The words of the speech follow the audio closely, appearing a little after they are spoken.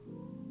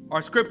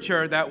Our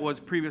scripture that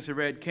was previously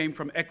read came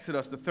from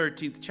Exodus, the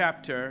 13th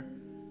chapter,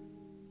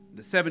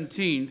 the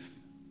 17th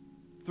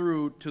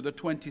through to the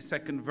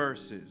 22nd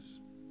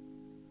verses.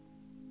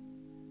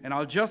 And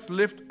I'll just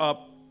lift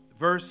up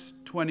verse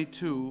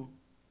 22,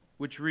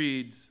 which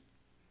reads,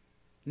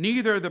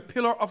 "Neither the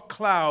pillar of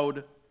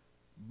cloud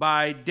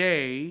by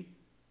day,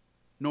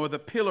 nor the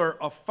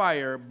pillar of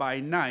fire by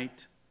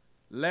night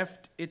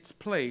left its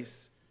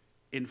place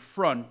in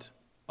front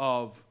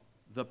of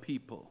the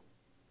people."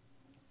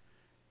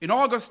 In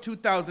August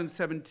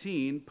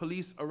 2017,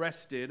 police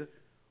arrested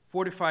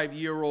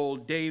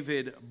 45-year-old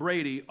David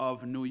Brady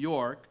of New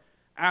York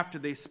after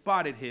they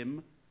spotted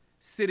him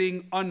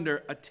sitting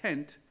under a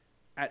tent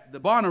at the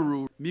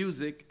Bonnaroo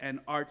Music and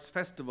Arts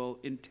Festival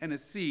in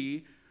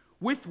Tennessee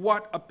with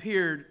what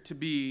appeared to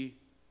be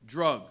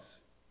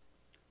drugs.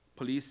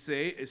 Police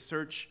say a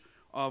search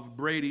of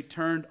Brady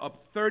turned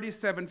up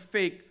 37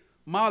 fake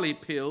Molly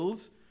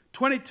pills,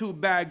 22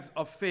 bags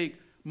of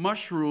fake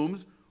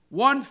mushrooms,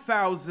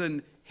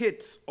 1,000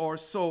 hits or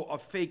so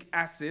of fake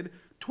acid,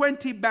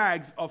 20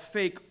 bags of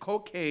fake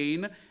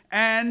cocaine,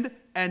 and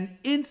an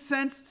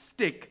incense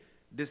stick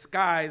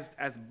disguised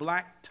as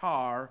black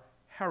tar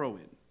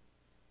heroin.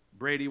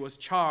 Brady was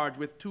charged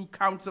with 2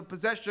 counts of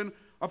possession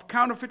of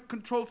counterfeit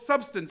controlled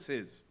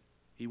substances.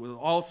 He was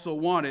also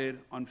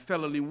wanted on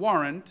felony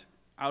warrant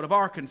out of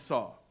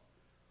Arkansas.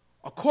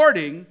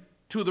 According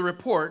to the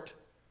report,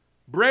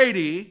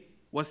 Brady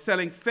was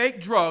selling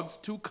fake drugs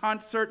to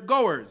concert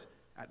goers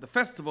at the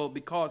festival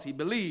because he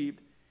believed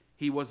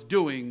he was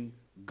doing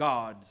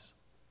God's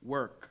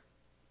work.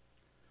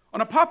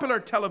 On a popular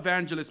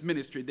televangelist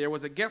ministry, there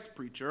was a guest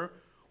preacher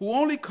who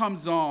only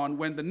comes on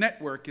when the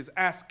network is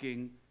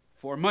asking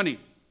for money.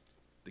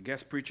 The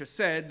guest preacher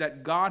said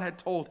that God had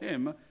told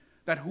him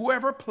that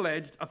whoever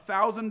pledged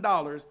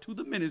 $1,000 to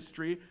the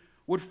ministry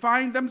would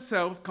find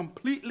themselves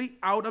completely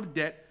out of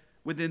debt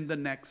within the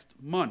next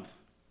month.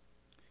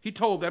 He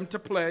told them to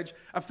pledge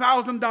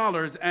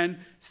 $1,000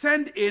 and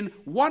send in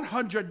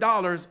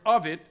 $100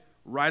 of it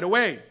right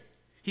away.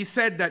 He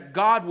said that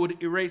God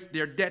would erase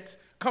their debts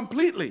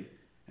completely.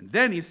 And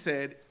then he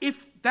said,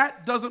 if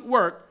that doesn't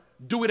work,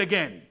 do it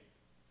again.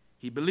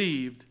 He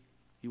believed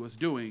he was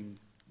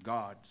doing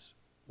God's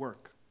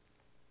work.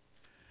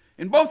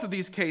 In both of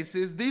these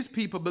cases, these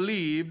people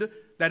believed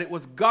that it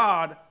was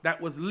God that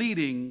was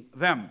leading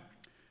them.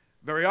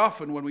 Very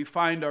often when we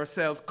find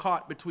ourselves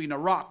caught between a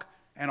rock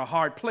and a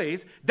hard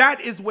place, that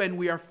is when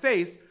we are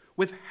faced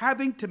with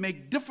having to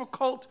make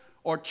difficult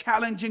or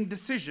challenging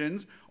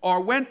decisions,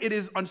 or when it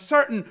is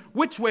uncertain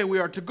which way we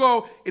are to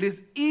go, it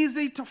is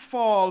easy to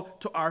fall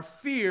to our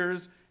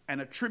fears and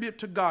attribute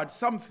to God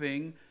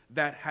something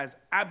that has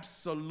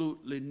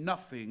absolutely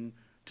nothing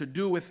to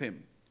do with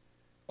him.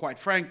 Quite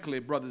frankly,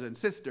 brothers and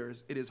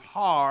sisters, it is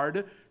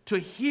hard to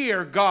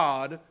hear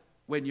God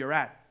when you're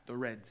at the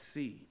Red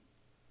Sea.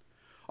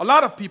 A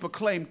lot of people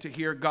claim to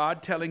hear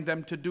God telling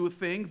them to do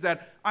things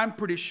that I'm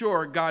pretty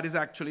sure God is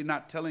actually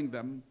not telling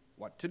them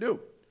what to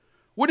do.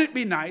 Wouldn't it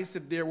be nice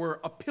if there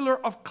were a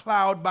pillar of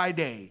cloud by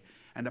day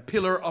and a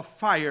pillar of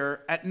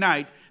fire at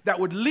night that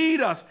would lead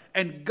us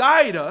and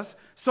guide us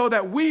so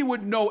that we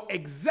would know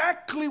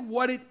exactly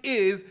what it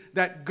is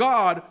that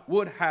God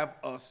would have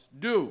us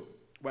do?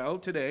 Well,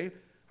 today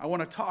I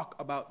want to talk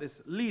about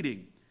this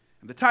leading.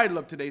 And the title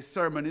of today's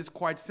sermon is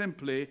quite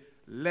simply,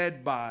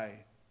 Led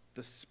by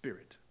the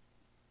Spirit.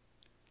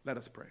 Let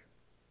us pray.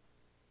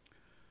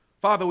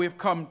 Father, we have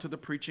come to the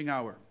preaching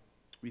hour.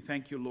 We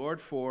thank you,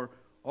 Lord, for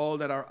all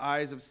that our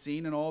eyes have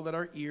seen and all that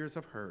our ears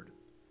have heard.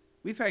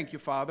 We thank you,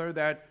 Father,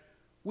 that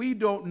we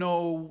don't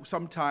know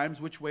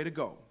sometimes which way to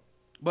go,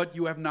 but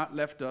you have not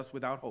left us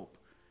without hope.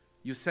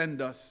 You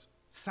send us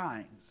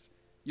signs,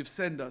 you've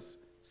sent us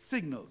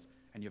signals,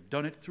 and you've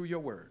done it through your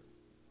word.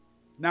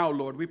 Now,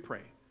 Lord, we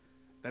pray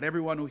that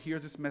everyone who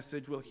hears this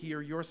message will hear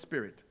your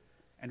Spirit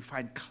and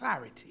find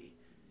clarity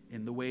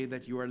in the way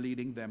that you are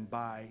leading them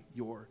by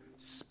your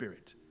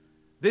Spirit.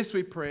 This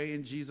we pray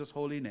in Jesus'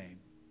 holy name.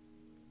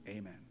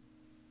 Amen.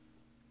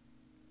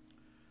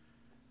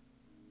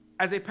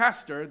 As a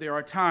pastor, there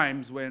are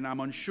times when I'm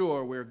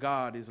unsure where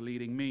God is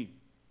leading me.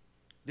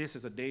 This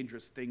is a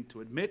dangerous thing to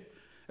admit,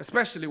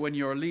 especially when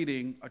you're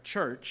leading a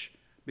church,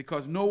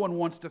 because no one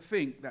wants to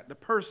think that the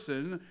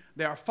person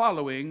they are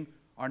following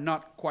are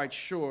not quite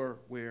sure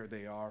where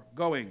they are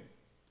going.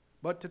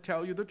 But to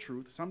tell you the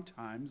truth,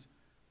 sometimes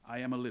I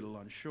am a little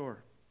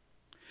unsure.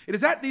 It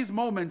is at these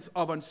moments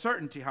of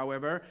uncertainty,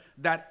 however,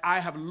 that I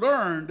have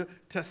learned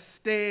to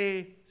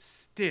stay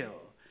still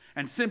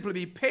and simply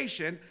be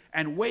patient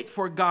and wait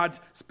for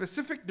God's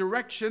specific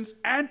directions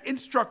and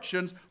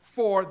instructions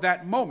for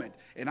that moment.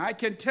 And I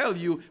can tell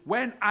you,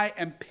 when I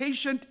am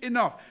patient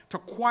enough to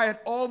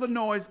quiet all the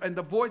noise and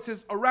the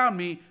voices around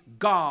me,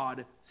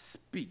 God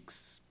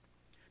speaks.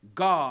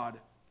 God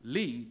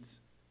leads.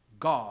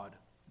 God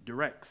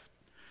directs.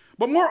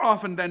 But more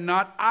often than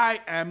not,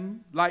 I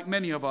am, like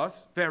many of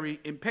us,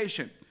 very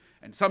impatient.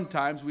 And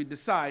sometimes we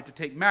decide to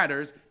take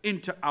matters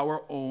into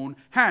our own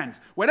hands.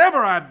 Whenever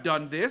I've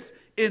done this,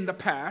 in the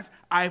past,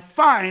 I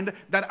find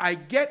that I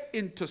get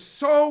into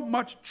so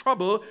much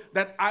trouble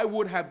that I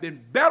would have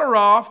been better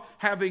off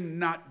having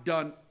not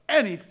done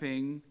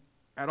anything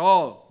at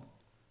all.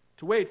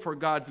 To wait for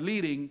God's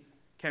leading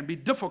can be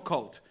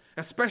difficult,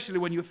 especially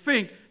when you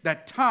think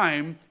that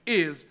time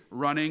is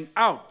running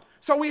out.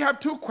 So we have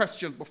two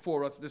questions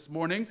before us this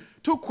morning.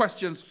 Two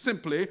questions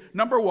simply.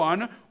 Number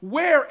one,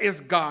 where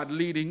is God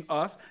leading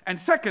us? And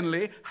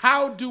secondly,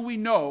 how do we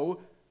know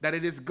that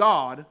it is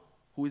God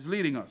who is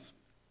leading us?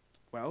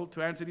 Well,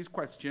 to answer these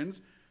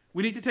questions,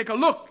 we need to take a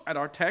look at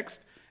our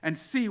text and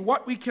see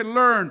what we can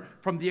learn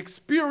from the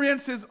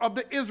experiences of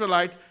the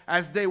Israelites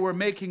as they were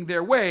making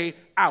their way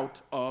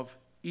out of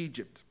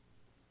Egypt.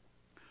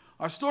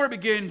 Our story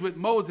begins with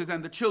Moses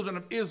and the children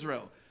of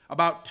Israel,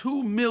 about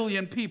 2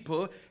 million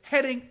people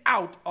heading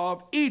out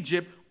of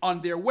Egypt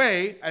on their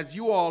way, as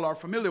you all are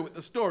familiar with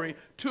the story,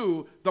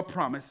 to the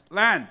promised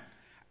land.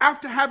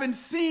 After having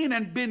seen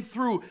and been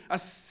through a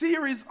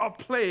series of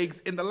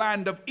plagues in the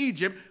land of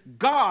Egypt,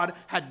 God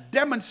had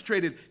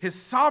demonstrated his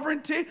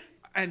sovereignty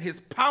and his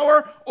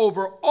power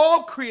over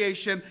all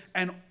creation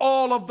and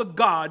all of the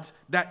gods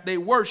that they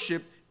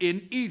worshiped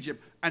in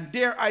Egypt. And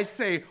dare I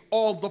say,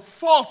 all the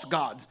false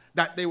gods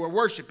that they were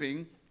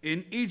worshiping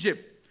in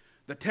Egypt.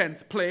 The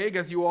 10th plague,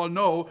 as you all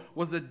know,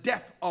 was the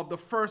death of the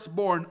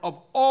firstborn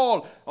of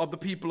all of the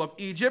people of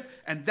Egypt,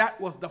 and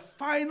that was the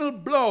final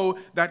blow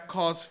that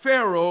caused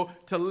Pharaoh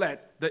to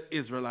let the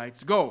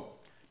Israelites go.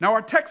 Now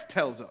our text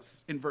tells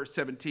us in verse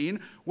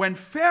 17, when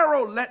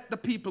Pharaoh let the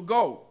people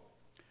go,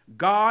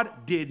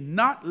 God did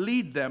not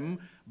lead them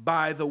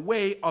by the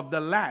way of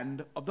the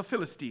land of the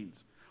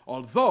Philistines,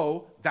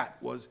 although that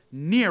was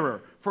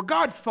nearer. For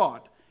God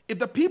thought, if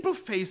the people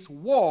face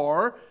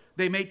war,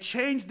 they may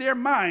change their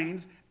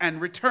minds and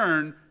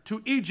return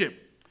to Egypt.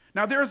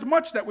 Now, there is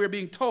much that we're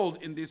being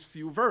told in these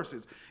few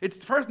verses.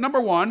 It's first,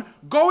 number one,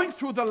 going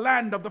through the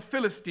land of the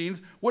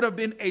Philistines would have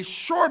been a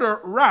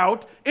shorter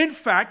route. In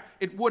fact,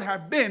 it would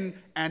have been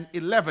an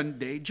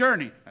 11-day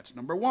journey. That's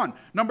number one.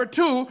 Number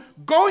two,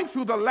 going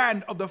through the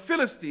land of the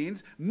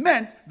Philistines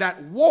meant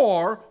that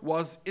war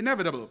was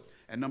inevitable.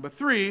 And number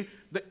three,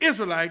 the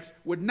Israelites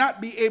would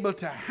not be able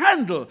to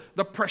handle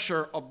the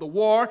pressure of the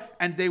war,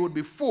 and they would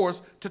be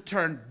forced to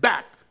turn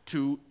back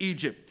to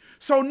Egypt.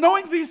 So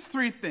knowing these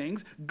three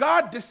things,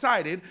 God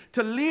decided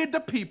to lead the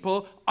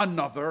people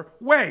another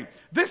way.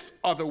 This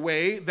other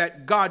way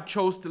that God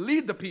chose to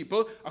lead the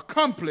people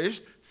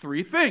accomplished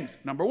three things.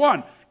 Number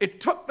one,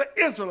 it took the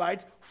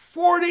Israelites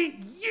 40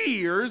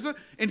 years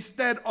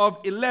instead of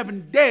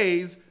 11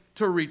 days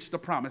to reach the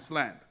promised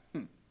land.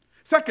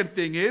 Second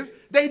thing is,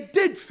 they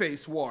did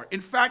face war.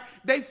 In fact,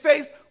 they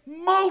faced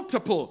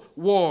multiple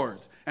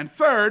wars. And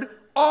third,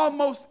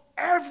 almost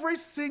every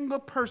single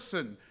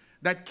person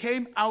that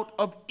came out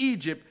of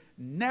Egypt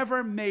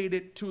never made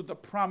it to the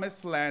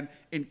promised land,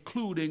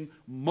 including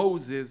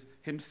Moses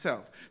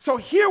himself. So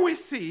here we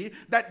see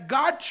that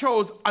God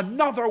chose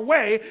another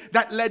way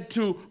that led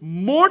to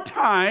more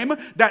time,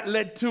 that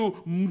led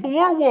to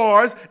more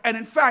wars, and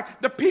in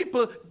fact,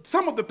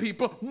 some of the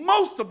people,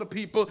 most of the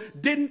people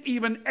didn't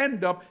even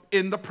end up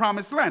in the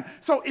promised land.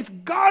 So if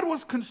God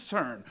was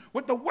concerned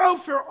with the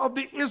welfare of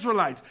the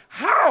Israelites,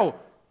 how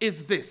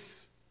is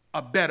this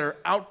a better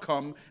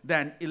outcome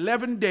than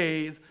 11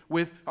 days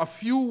with a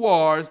few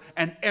wars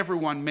and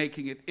everyone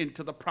making it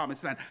into the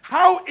promised land?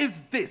 How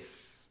is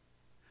this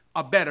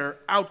a better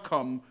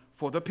outcome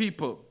for the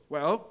people?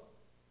 Well,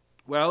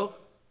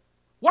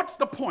 what's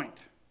the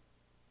point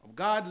of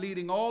God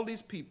leading all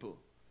these people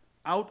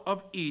out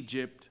of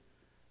Egypt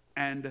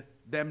and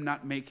them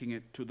not making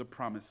it to the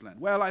promised land?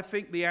 Well, I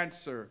think the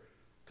answer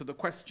to the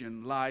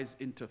question lies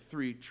into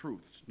three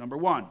truths. Number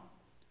one,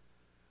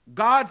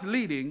 God's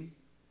leading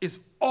is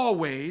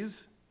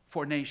always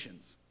for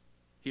nations.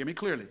 Hear me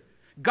clearly.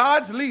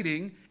 God's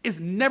leading is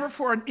never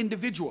for an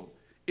individual.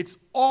 It's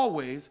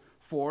always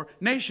for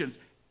nations.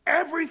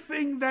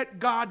 Everything that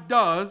God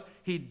does,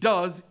 he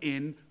does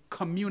in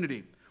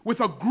community,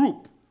 with a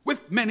group,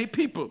 with many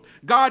people.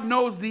 God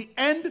knows the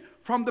end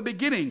from the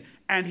beginning,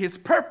 and his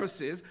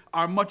purposes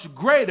are much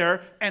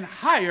greater and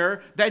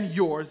higher than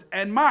yours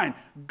and mine.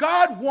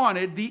 God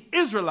wanted the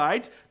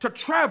Israelites to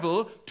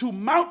travel to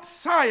Mount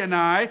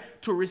Sinai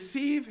to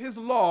receive his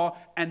law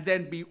and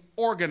then be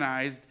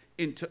organized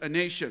into a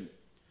nation.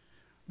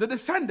 The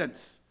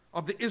descendants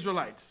of the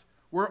Israelites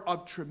were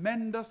of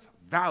tremendous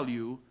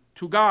value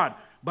to God,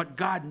 but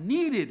God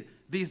needed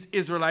these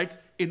Israelites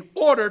in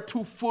order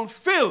to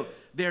fulfill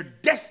their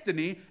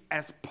destiny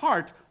as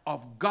part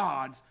of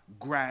God's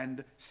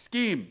grand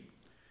scheme.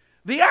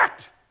 The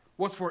act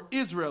was for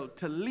Israel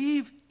to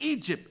leave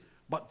Egypt,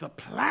 but the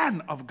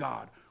plan of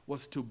God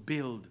was to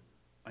build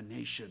a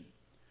nation.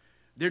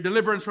 Their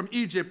deliverance from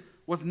Egypt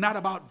was not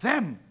about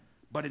them,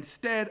 but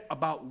instead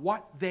about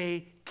what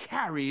they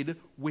carried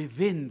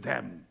within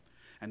them.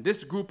 And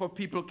this group of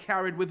people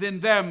carried within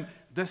them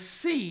the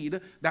seed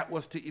that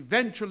was to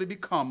eventually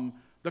become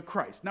the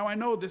Christ. Now, I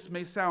know this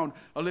may sound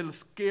a little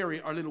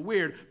scary or a little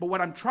weird, but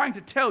what I'm trying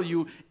to tell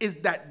you is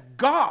that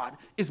God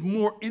is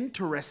more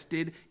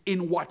interested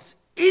in what's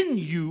in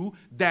you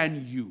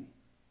than you.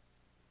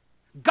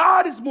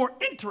 God is more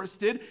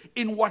interested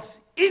in what's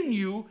in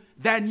you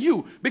than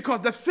you, because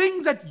the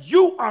things that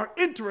you are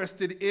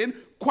interested in,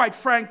 quite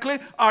frankly,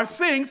 are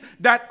things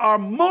that are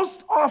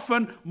most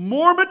often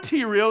more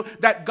material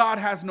that God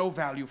has no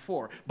value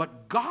for.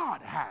 But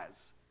God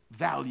has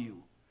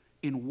value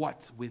in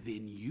what's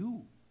within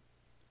you.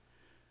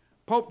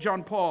 Pope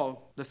John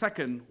Paul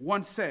II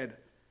once said,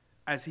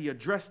 as he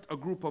addressed a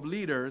group of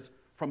leaders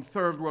from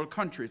third world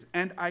countries,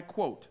 and I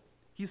quote,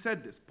 he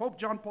said this, Pope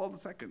John Paul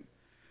II,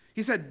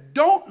 he said,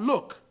 "Don't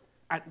look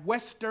at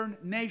Western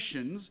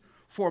nations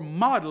for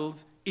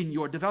models in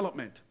your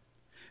development.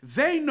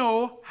 They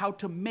know how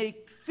to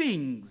make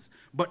things,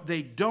 but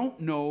they don't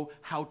know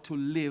how to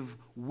live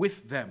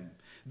with them.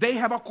 They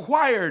have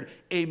acquired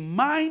a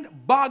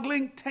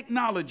mind-boggling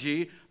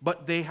technology,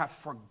 but they have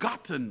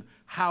forgotten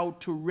how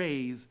to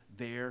raise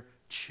their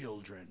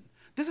children."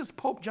 This is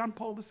Pope John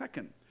Paul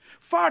II.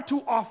 Far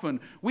too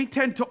often, we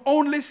tend to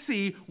only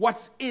see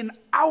what's in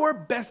our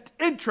best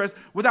interest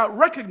without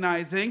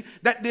recognizing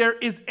that there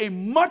is a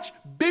much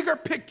bigger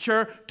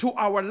picture to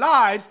our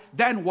lives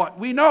than what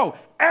we know.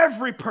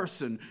 Every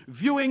person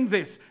viewing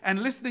this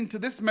and listening to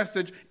this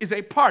message is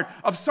a part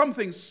of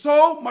something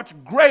so much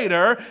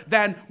greater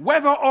than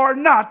whether or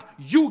not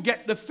you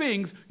get the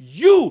things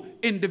you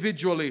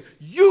individually,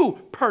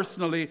 you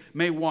personally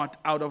may want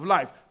out of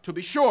life. To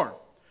be sure,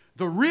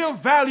 the real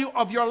value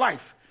of your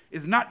life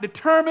is not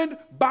determined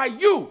by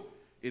you.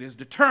 It is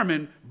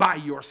determined by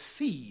your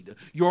seed,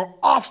 your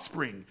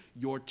offspring,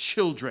 your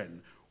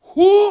children.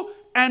 Who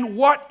and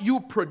what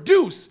you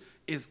produce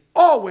is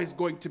always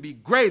going to be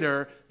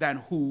greater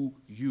than who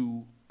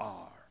you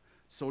are.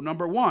 So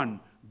number one,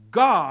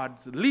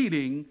 God's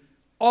leading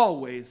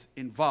always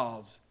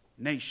involves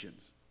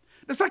nations.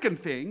 The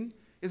second thing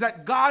is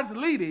that God's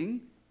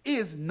leading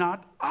is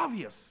not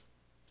obvious.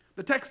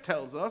 The text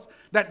tells us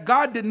that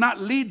God did not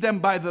lead them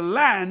by the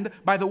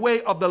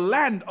way of the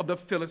land of the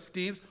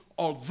Philistines,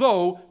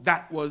 although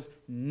that was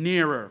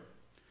nearer.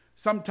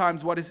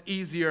 Sometimes what is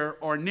easier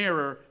or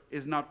nearer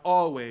is not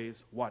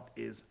always what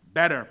is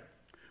better.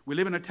 We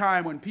live in a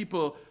time when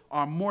people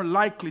are more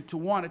likely to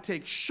want to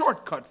take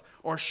shortcuts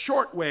or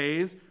short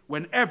ways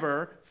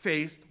whenever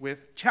faced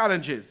with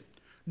challenges.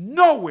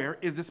 Nowhere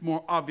is this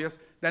more obvious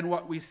than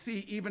what we see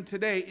even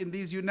today in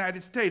these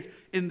United States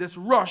in this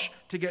rush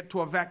to get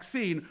to a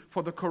vaccine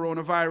for the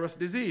coronavirus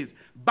disease,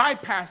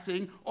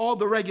 bypassing all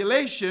the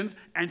regulations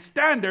and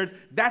standards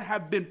that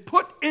have been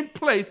put in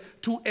place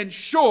to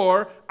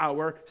ensure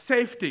our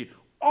safety,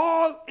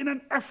 all in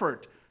an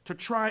effort to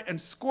try and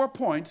score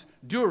points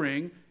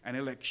during an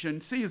election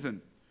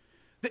season.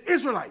 The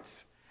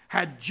Israelites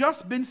had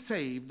just been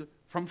saved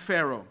from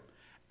Pharaoh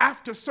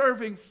after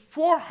serving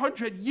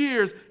 400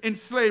 years in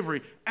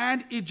slavery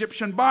and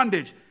Egyptian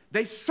bondage.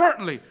 They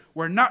certainly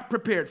were not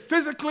prepared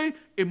physically,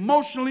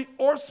 emotionally,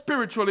 or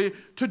spiritually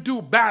to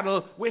do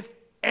battle with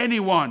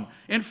anyone.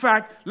 In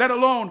fact, let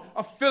alone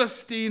a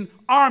Philistine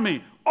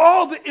army.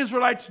 All the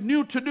Israelites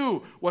knew to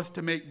do was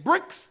to make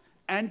bricks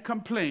and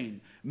complain.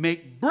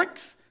 Make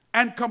bricks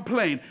and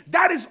complain.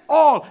 That is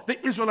all the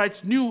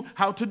Israelites knew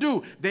how to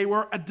do. They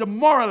were a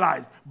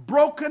demoralized,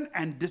 broken,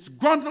 and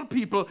disgruntled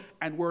people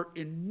and were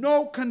in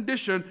no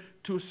condition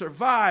to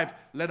survive,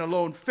 let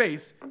alone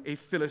face a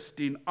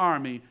Philistine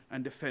army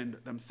and defend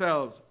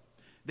themselves.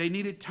 They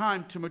needed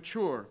time to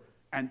mature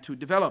and to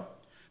develop.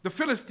 The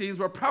Philistines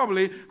were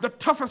probably the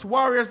toughest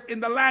warriors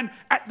in the land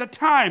at the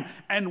time.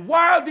 And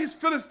while these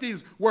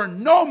Philistines were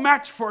no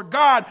match for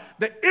God,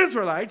 the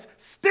Israelites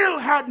still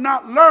had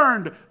not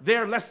learned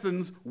their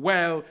lessons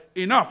well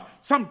enough.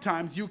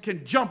 Sometimes you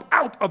can jump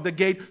out of the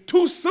gate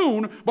too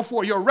soon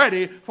before you're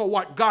ready for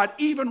what God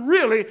even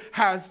really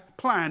has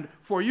planned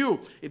for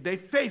you. If they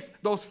faced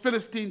those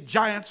Philistine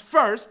giants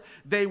first,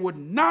 they would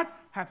not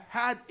have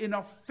had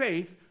enough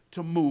faith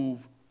to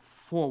move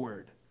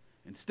forward.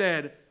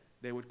 Instead,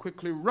 they would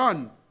quickly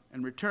run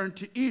and return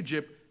to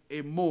Egypt,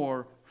 a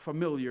more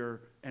familiar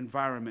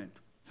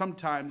environment.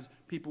 Sometimes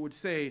people would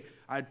say,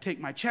 I'd take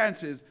my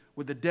chances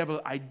with the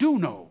devil I do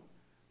know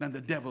than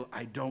the devil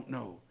I don't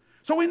know.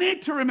 So we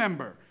need to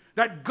remember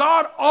that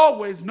God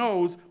always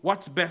knows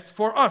what's best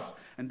for us.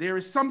 And there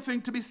is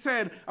something to be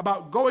said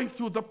about going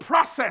through the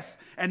process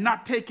and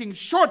not taking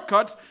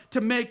shortcuts to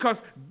make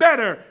us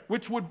better,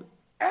 which would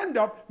end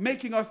up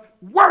making us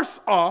worse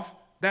off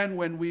than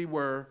when we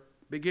were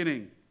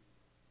beginning.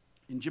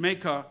 In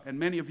Jamaica, and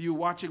many of you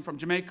watching from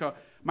Jamaica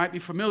might be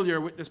familiar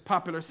with this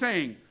popular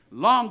saying,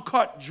 long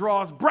cut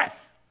draws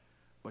breath,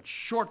 but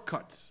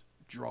shortcuts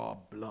draw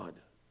blood.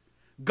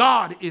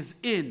 God is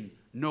in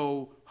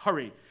no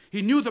hurry.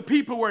 He knew the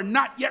people were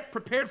not yet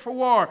prepared for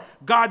war.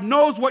 God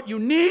knows what you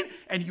need,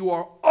 and you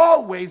are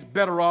always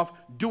better off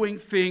doing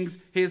things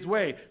his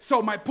way.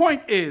 So my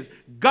point is,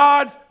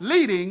 God's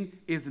leading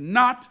is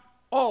not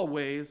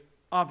always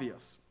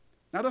obvious.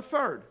 Now the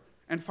third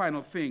and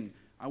final thing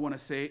I want to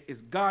say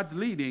is God's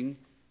leading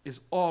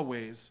is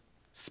always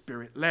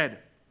Spirit-led.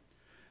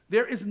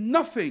 There is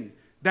nothing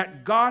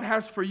that God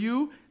has for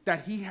you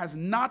that he has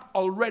not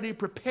already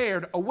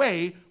prepared a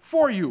way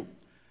for you.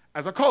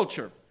 as a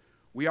culture.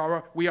 We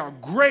are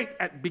great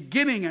at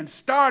beginning and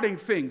starting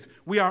things.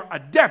 We are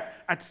adept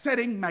at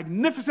setting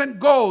magnificent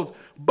goals.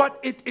 But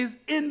it is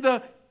in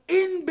the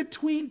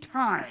in-between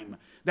time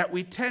that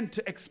we tend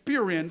to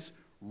experience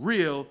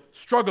real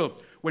struggle.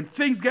 When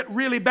things get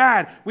really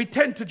bad, we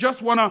tend to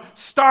just want to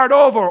start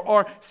over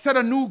or set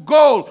a new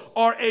goal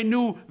or a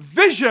new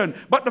vision.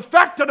 But the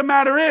fact of the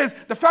matter is,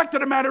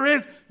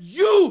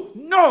 you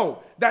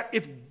know that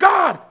if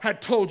God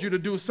had told you to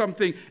do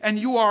something and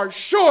you are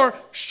sure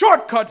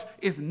shortcuts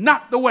is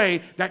not the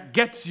way that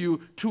gets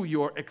you to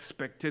your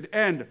expected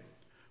end.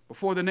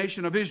 Before the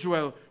nation of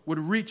Israel would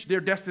reach their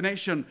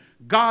destination,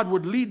 God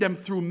would lead them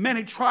through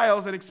many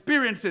trials and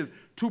experiences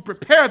to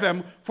prepare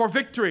them for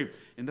victory.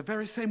 In the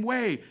very same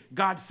way,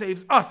 God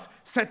saves us,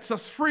 sets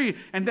us free,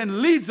 and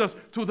then leads us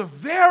through the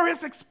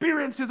various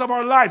experiences of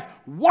our lives,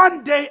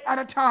 one day at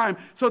a time,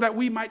 so that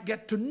we might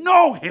get to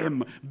know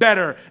him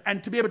better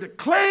and to be able to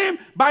claim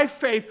by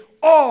faith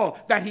all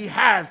that he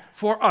has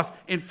for us.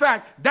 In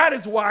fact, that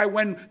is why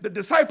when the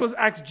disciples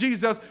asked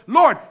Jesus,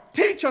 Lord,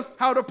 teach us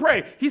how to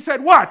pray, he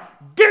said what?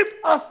 Give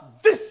us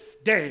this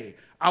day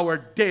our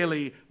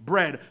daily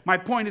bread. My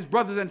point is,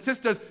 brothers and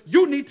sisters,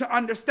 you need to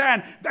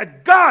understand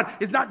that God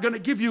is not going to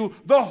give you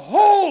the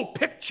whole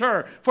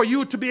picture for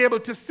you to be able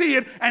to see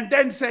it and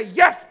then say,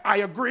 yes, I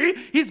agree.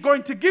 He's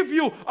going to give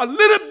you a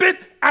little bit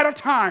at a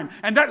time.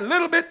 And that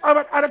little bit of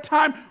it at a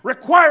time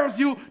requires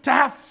you to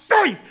have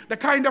faith, the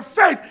kind of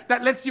faith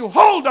that lets you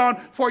hold on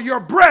for your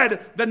bread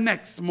the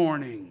next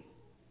morning.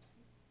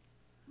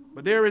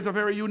 But there is a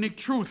very unique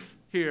truth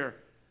here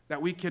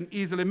that we can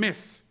easily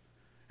miss.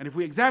 And if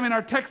we examine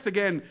our text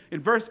again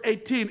in verse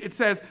 18, it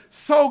says,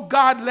 so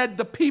God led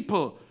the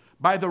people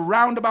by the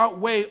roundabout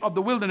way of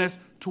the wilderness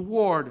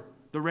toward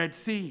the Red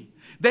Sea.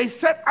 They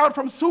set out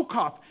from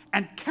Sukkoth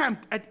and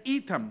camped at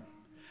Etham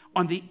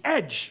on the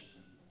edge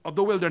of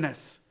the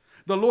wilderness.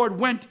 The Lord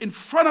went in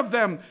front of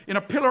them in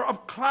a pillar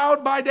of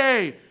cloud by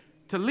day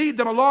to lead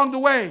them along the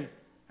way,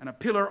 and a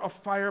pillar of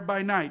fire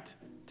by night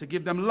to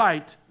give them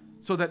light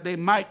so that they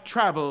might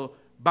travel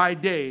by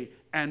day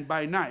and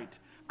by night.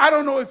 I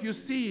don't know if you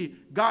see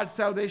God's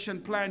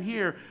salvation plan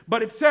here,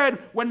 but it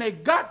said when they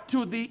got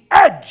to the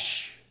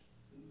edge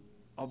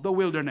of the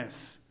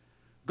wilderness,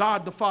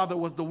 God the Father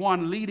was the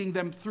one leading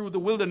them through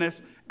the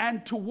wilderness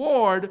and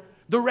toward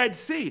the Red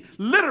Sea.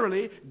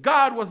 Literally,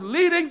 God was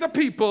leading the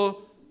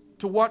people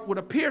to what would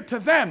appear to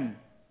them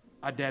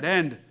a dead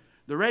end.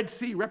 The Red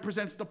Sea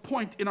represents the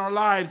point in our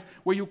lives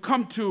where you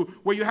come to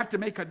where you have to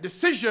make a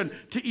decision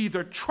to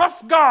either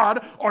trust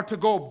God or to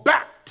go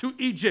back to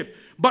Egypt.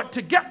 But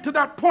to get to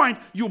that point,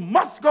 you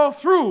must go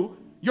through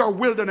your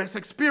wilderness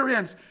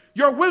experience.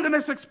 Your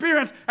wilderness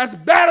experience, as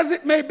bad as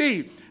it may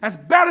be, as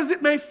bad as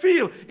it may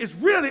feel, is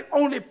really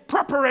only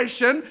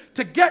preparation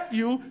to get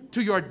you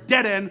to your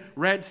dead-end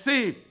Red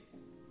Sea.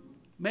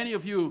 Many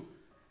of you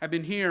have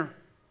been here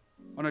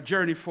on a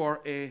journey for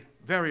a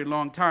very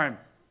long time.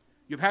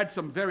 You've had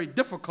some very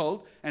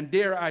difficult and,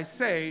 dare I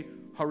say,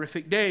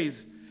 horrific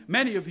days.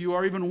 Many of you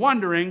are even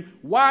wondering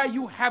why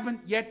you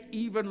haven't yet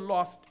even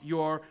lost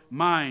your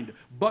mind.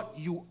 But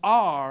you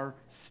are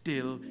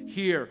still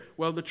here.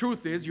 Well, the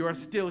truth is you are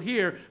still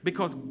here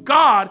because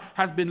God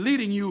has been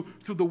leading you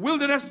through the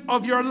wilderness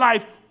of your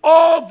life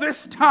all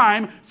this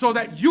time so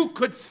that you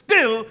could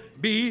still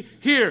be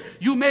here.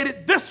 You made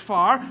it this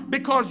far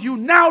because you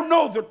now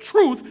know the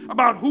truth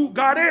about who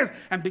God is.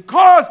 And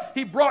because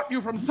he brought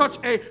you from such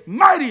a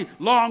mighty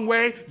long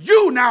way,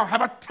 you now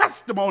have a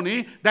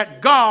testimony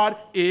that God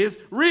is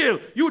real.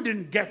 You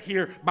didn't get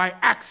here by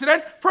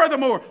accident.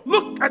 Furthermore,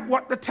 look at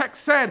what the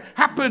text said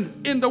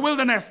happened in the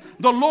wilderness.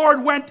 The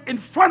Lord went in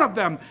front of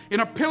them in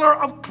a pillar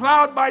of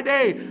cloud by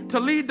day to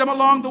lead them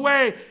along the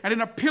way, and in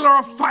a pillar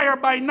of fire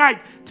by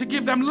night to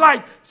give them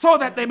light so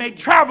that they may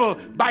travel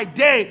by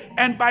day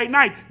and by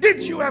night.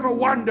 Did you ever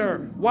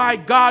wonder why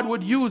God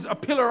would use a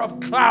pillar of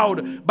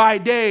cloud by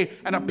day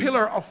and a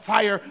pillar of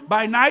fire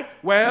by night?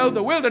 Well,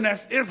 the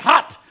wilderness is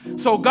hot.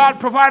 So God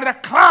provided a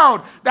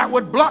cloud that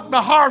would block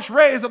the harsh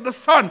rays of the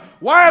sun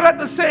while at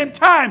the same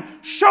time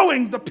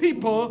showing the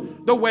people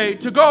the way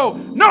to go.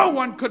 No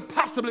one could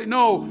possibly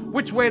know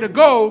which way to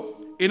go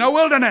in a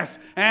wilderness.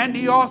 And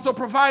he also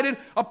provided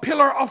a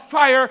pillar of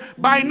fire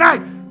by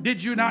night.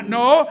 Did you not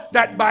know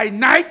that by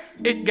night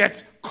it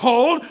gets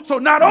cold? So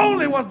not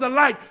only was the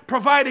light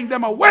providing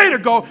them a way to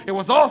go, it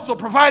was also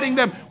providing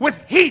them with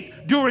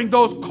heat during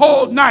those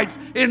cold nights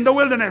in the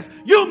wilderness.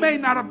 You may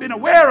not have been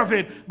aware of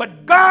it,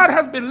 but God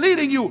has been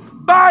leading you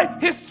by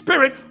his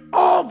Spirit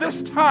all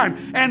this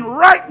time. And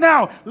right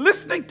now,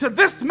 listening to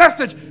this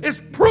message is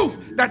proof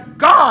that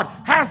God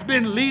has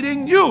been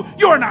leading you.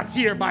 You're not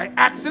here by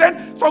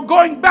accident. So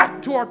going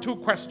back to our two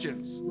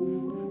questions,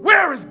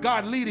 where is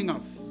God leading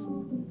us?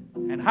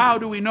 And how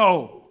do we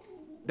know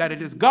that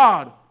it is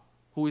God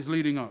who is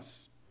leading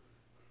us?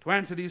 To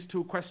answer these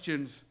two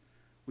questions,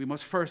 we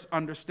must first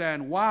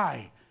understand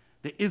why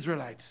the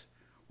Israelites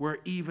were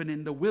even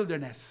in the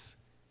wilderness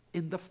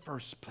in the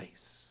first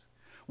place.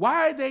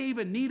 Why they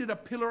even needed a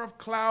pillar of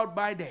cloud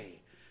by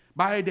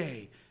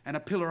day and a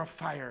pillar of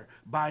fire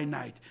by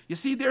night. You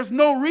see, there's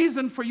no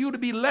reason for you to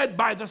be led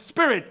by the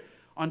Spirit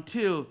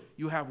until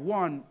you have,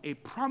 1, a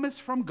promise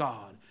from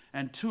God,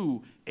 and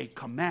 2, a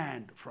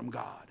command from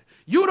God.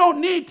 You don't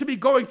need to be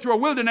going through a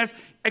wilderness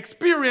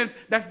experience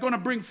that's going to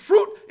bring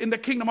fruit in the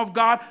kingdom of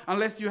God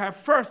unless you have,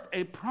 first,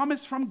 a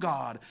promise from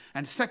God,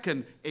 and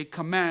second, a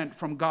command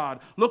from God.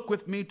 Look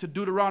with me to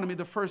Deuteronomy,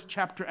 the 1st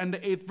chapter and the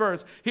 8th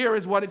verse. Here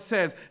is what it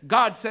says.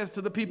 God says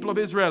to the people of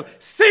Israel,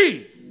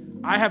 "See,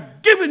 I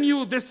have given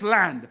you this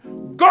land.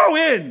 Go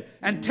in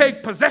and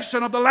take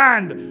possession of the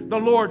land the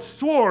Lord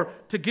swore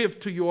to give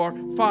to your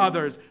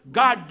fathers."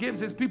 God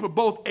gives his people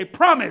both a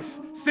promise.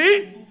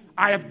 See?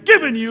 I have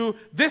given you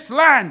this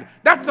land.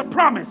 That's a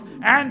promise.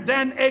 And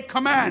then a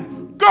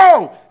command.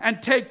 Go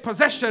and take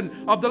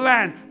possession of the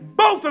land.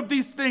 Both of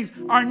these things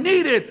are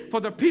needed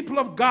for the people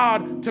of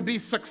God to be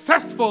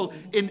successful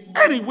in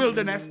any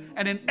wilderness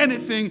and in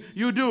anything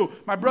you do.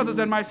 My brothers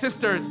and my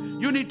sisters,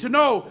 you need to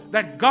know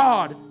that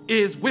God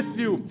is with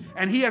you,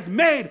 and he has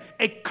made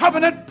a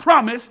covenant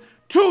promise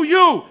to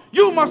you.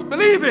 You must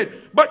believe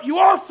it, but you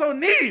also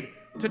need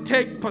to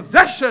take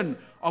possession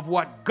of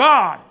what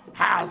God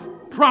has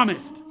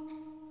promised.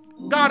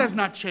 God has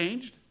not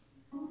changed.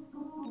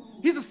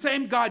 He's the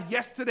same God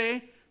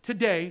yesterday,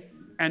 today,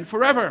 and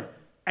forever.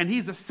 And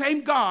he's the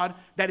same God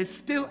that is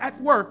still at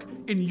work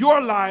in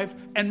your life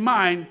and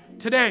mine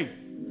today.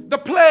 The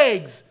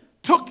plagues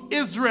took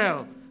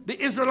Israel,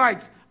 the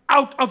Israelites,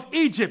 out of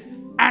Egypt,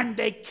 and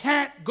they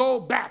can't go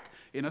back.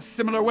 In a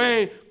similar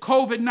way,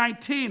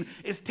 COVID-19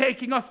 is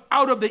taking us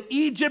out of the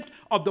Egypt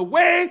of the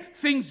way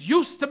things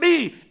used to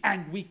be,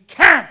 and we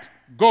can't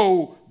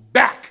go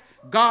back.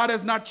 God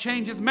has not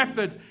changed his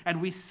methods,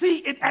 and we see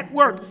it at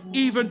work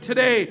even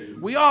today.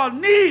 We all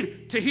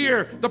need to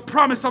hear the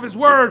promise of his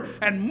word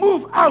and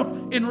move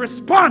out in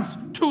response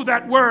to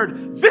that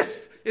word.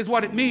 This is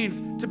what it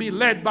means to be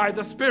led by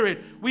the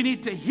Spirit. We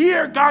need to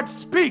hear God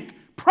speak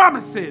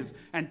promises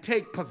and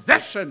take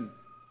possession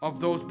of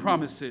those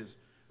promises.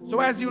 So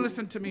as you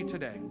listen to me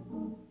today,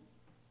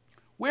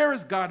 where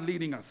is God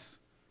leading us,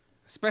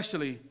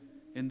 especially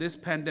in this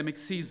pandemic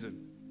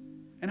season?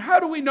 And how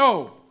do we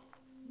know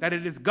that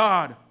it is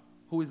God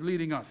who is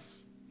leading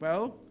us?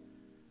 Well,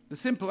 the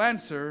simple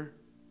answer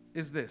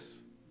is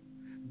this.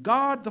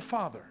 God the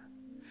Father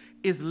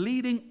is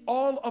leading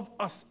all of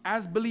us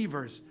as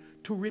believers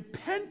to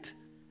repent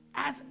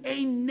as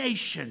a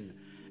nation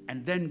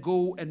and then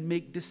go and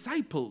make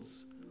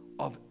disciples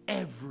of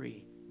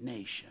every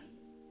nation.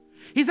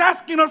 He's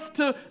asking us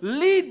to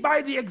lead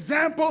by the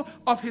example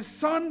of his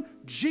Son,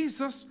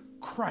 Jesus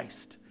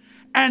Christ,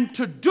 and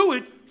to do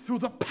it through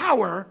the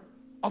power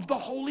of the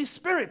Holy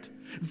Spirit.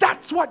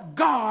 That's what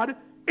God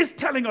is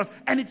telling us,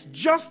 and it's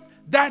just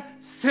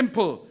that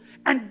simple.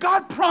 And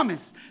God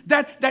promised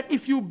that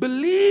if you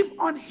believe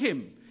on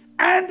him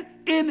and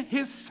in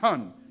his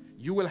Son,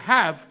 you will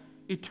have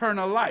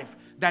eternal life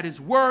that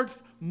is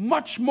worth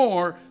much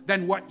more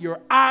than what your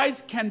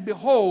eyes can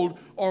behold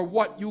or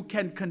what you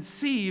can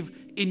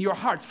conceive in your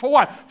hearts. For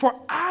what? For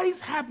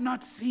eyes have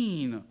not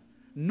seen,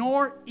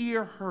 nor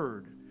ear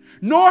heard,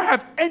 nor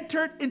have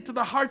entered into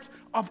the hearts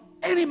of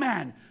any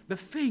man the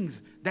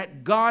things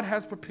that God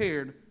has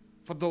prepared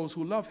for those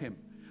who love him.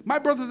 My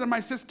brothers and my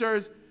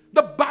sisters,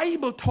 the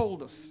Bible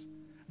told us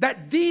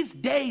that these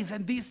days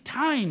and these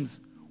times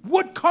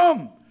would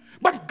come.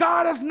 But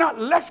God has not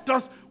left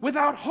us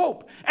without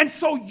hope. And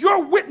so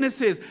your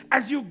witnesses,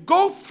 as you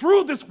go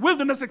through this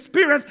wilderness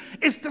experience,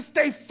 is to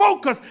stay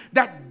focused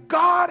that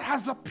God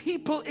has a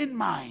people in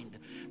mind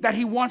that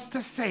he wants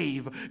to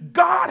save.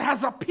 God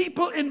has a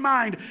people in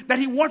mind that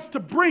he wants to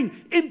bring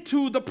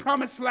into the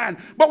promised land.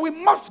 But we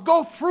must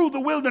go through the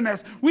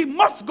wilderness. We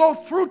must go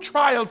through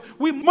trials.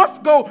 We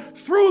must go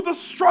through the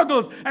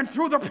struggles and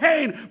through the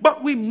pain.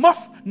 But we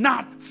must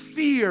not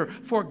fear,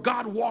 for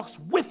God walks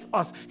with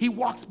us. He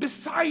walks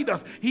beside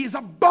us. He's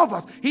above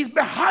us. He's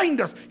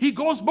behind us. He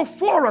goes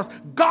before us.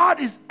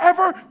 God is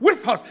ever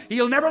with us.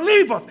 He'll never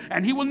leave us,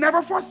 and he will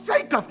never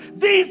forsake us.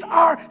 These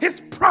are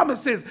his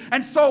promises.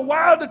 And so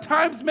while the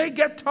times may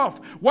get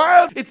tough,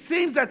 while it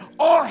seems that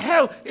all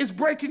hell is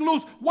breaking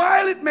loose,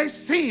 while it may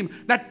seem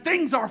that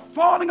things are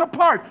falling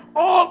apart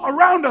all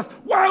around us,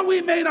 while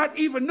we may not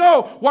even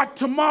know what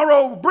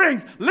tomorrow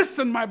brings,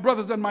 listen, my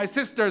brothers and my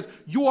sisters,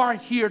 you are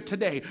here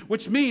today,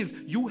 which means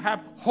you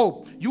have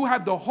hope. You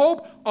have the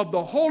hope of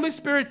the Holy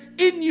Spirit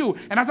in you.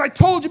 And as I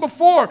told you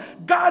before,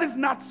 God is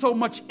not so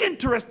much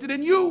interested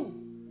in you.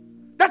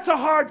 That's a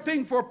hard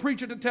thing for a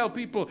preacher to tell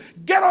people.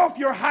 Get off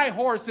your high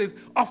horses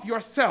of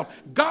yourself.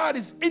 God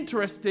is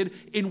interested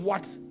in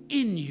what's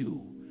in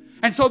you.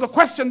 And so the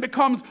question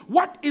becomes,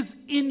 what is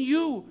in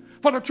you?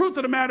 For the truth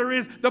of the matter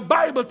is, the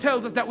Bible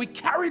tells us that we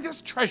carry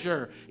this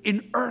treasure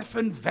in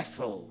earthen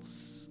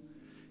vessels.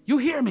 You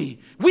hear me?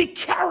 We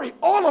carry,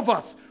 all of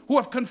us who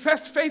have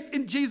confessed faith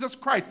in Jesus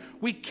Christ,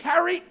 we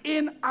carry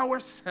in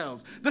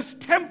ourselves this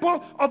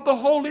temple of the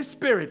Holy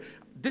Spirit,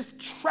 this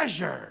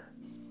treasure.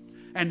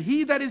 And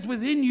he that is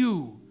within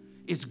you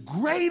is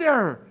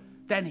greater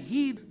than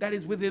he that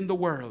is within the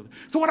world.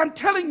 So what I'm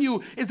telling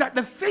you is that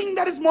the thing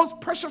that is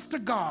most precious to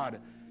God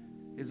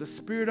is the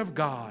Spirit of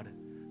God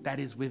that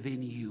is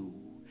within you.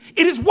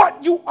 It is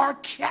what you are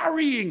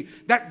carrying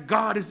that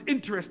God is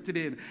interested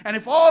in. And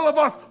if all of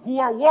us who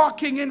are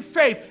walking in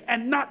faith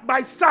and not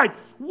by sight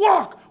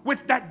walk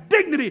with that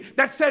dignity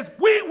that says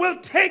we will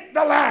take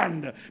the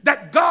land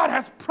that God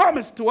has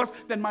promised to us,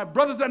 then my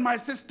brothers and my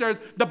sisters,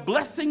 the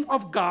blessing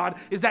of God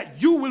is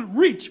that you will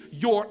reach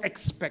your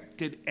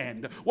expected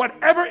end.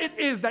 Whatever it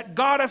is that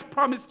God has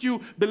promised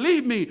you,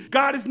 believe me,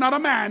 God is not a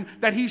man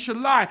that he should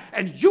lie,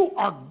 and you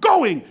are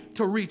going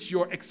to reach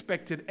your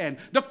expected end.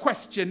 The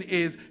question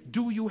is,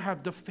 do you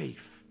have the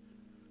faith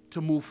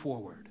to move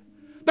forward?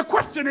 The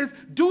question is,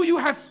 do you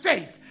have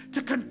faith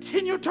to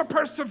continue to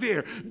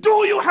persevere?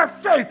 Do you have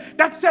faith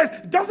that says,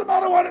 doesn't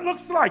matter what it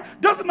looks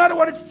like, doesn't matter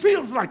what it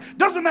feels like,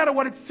 doesn't matter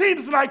what it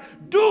seems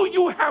like, do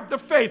you have the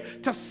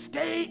faith to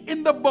stay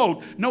in the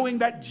boat knowing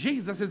that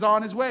Jesus is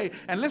on his way?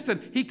 And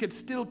listen, he could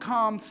still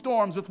calm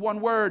storms with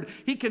one word.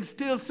 He can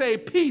still say,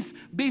 peace,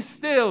 be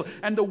still,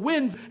 and the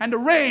winds and the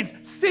rains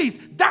cease.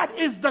 That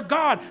is the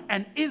God.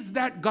 And is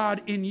that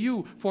God in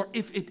you? For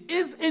if it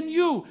is in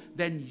you,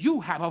 then you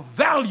have a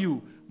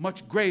value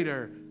much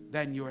greater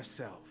than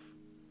yourself.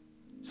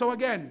 So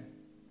again,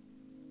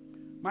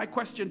 my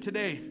question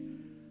today,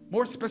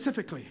 more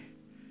specifically,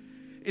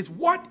 is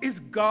what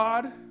is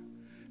God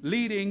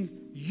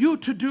leading you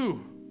to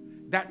do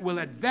that will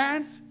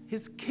advance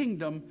his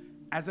kingdom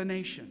as a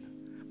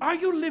nation? Are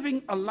you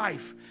living a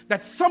life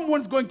that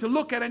someone's going to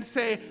look at and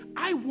say,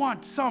 I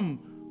want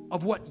some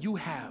of what you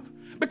have?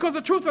 Because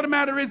the truth of the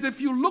matter is, if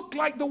you look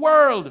like the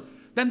world,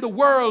 then the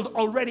world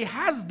already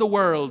has the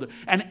world.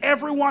 And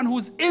everyone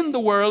who's in the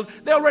world,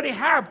 they already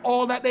have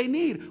all that they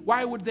need.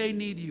 Why would they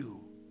need you?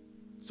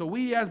 So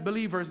we as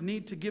believers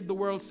need to give the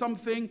world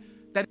something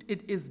that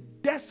it is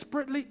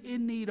desperately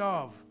in need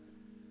of.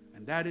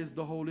 And that is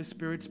the Holy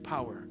Spirit's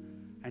power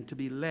and to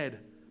be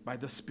led by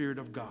the Spirit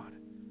of God.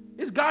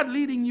 Is God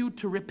leading you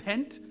to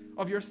repent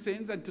of your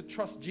sins and to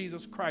trust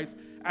Jesus Christ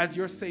as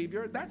your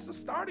Savior? That's the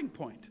starting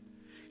point.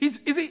 Is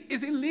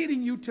he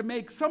leading you to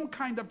make some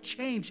kind of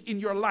change in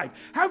your life?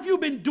 Have you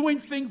been doing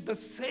things the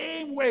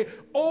same way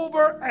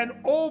over and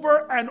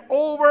over and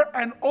over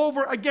and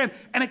over again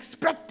and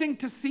expecting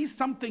to see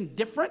something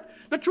different?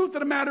 The truth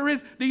of the matter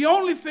is, the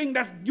only thing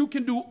that you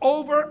can do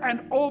over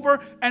and over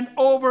and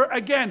over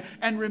again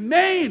and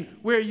remain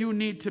where you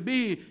need to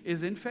be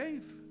is in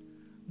faith.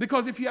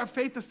 Because if you have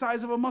faith the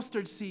size of a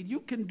mustard seed,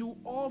 you can do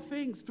all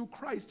things through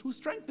Christ who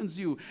strengthens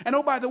you. And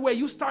oh, by the way,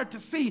 you start to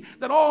see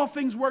that all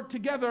things work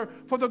together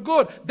for the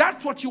good.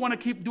 That's what you want to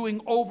keep doing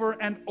over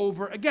and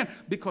over again,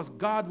 because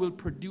God will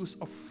produce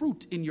a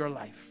fruit in your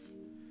life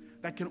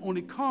that can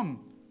only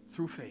come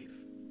through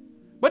faith.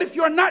 But if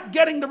you're not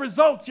getting the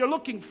results you're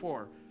looking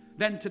for,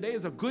 then today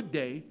is a good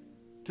day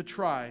to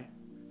try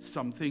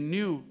something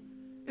new.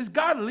 Is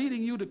God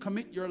leading you to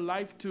commit your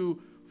life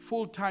to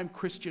full-time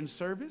Christian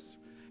service?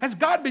 Has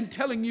God been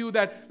telling you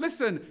that,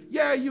 listen,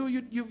 yeah,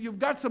 you've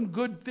got some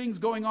good things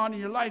going on in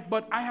your life,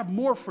 but I have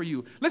more for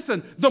you?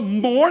 Listen, the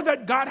more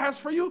that God has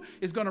for you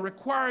is going to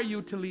require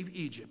you to leave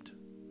Egypt.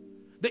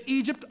 The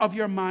Egypt of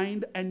your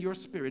mind and your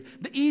spirit.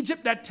 The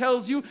Egypt that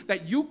tells you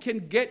that you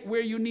can get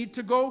where you need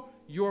to go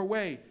your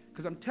way.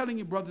 Because I'm telling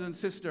you, brothers and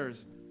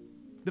sisters,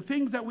 the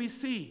things that we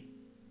see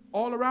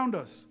all around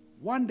us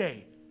one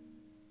day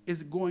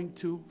is going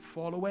to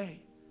fall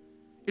away.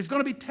 It's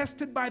going to be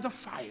tested by the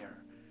fire.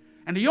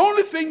 And the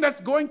only thing that's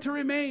going to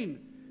remain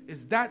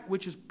is that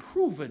which is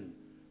proven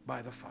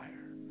by the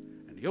fire.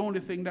 And the only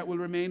thing that will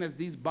remain as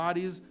these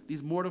bodies,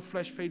 these mortal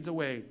flesh fades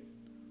away,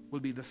 will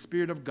be the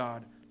Spirit of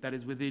God that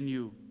is within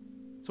you.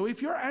 So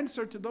if your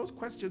answer to those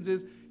questions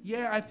is,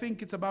 yeah, I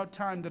think it's about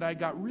time that I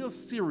got real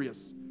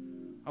serious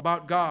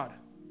about God,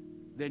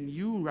 then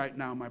you right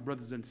now, my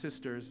brothers and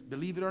sisters,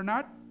 believe it or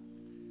not,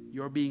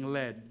 you're being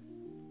led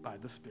by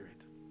the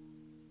Spirit.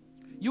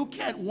 You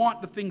can't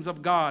want the things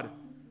of God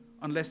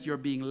unless you're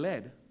being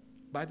led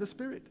by the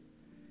Spirit.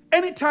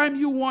 Anytime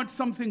you want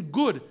something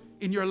good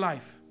in your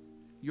life,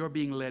 you're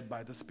being led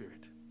by the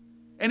Spirit.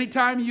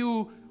 Anytime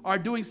you are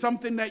doing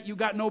something that you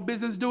got no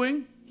business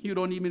doing, you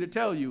don't need me to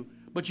tell you,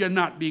 but you're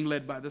not being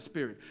led by the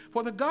Spirit.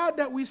 For the God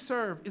that we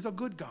serve is a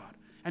good God,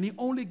 and he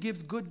only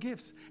gives good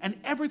gifts, and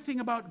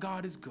everything about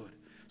God is good.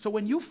 So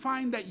when you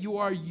find that you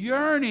are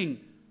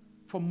yearning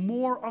for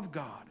more of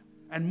God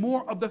and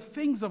more of the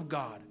things of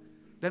God,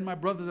 then my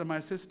brothers and my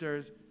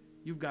sisters,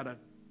 you've got a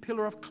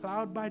pillar of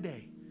cloud by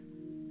day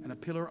and a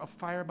pillar of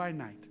fire by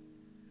night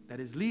that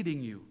is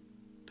leading you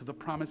to the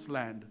promised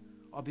land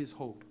of his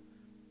hope.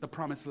 The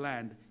promised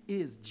land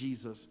is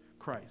Jesus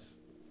Christ.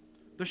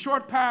 The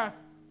short path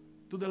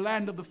to the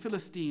land of the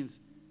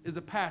Philistines is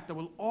a path that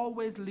will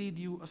always lead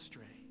you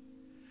astray.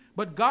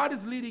 But God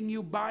is leading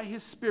you by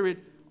his Spirit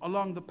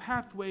along the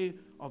pathway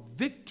of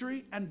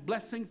victory and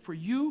blessing for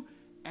you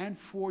and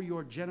for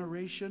your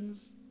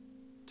generations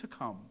to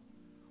come.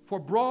 For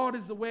broad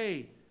is the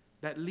way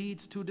that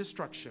leads to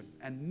destruction,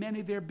 and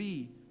many there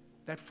be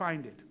that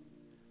find it.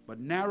 But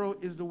narrow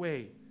is the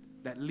way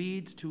that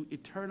leads to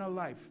eternal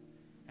life,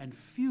 and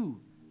few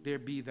there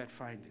be that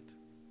find it.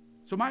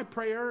 So my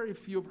prayer,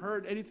 if you've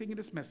heard anything in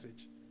this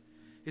message,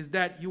 is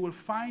that you will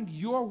find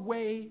your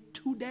way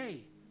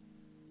today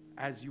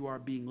as you are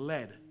being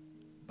led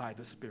by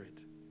the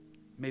Spirit.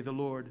 May the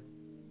Lord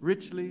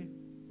richly,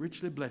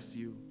 richly bless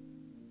you,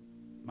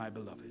 my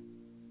beloved.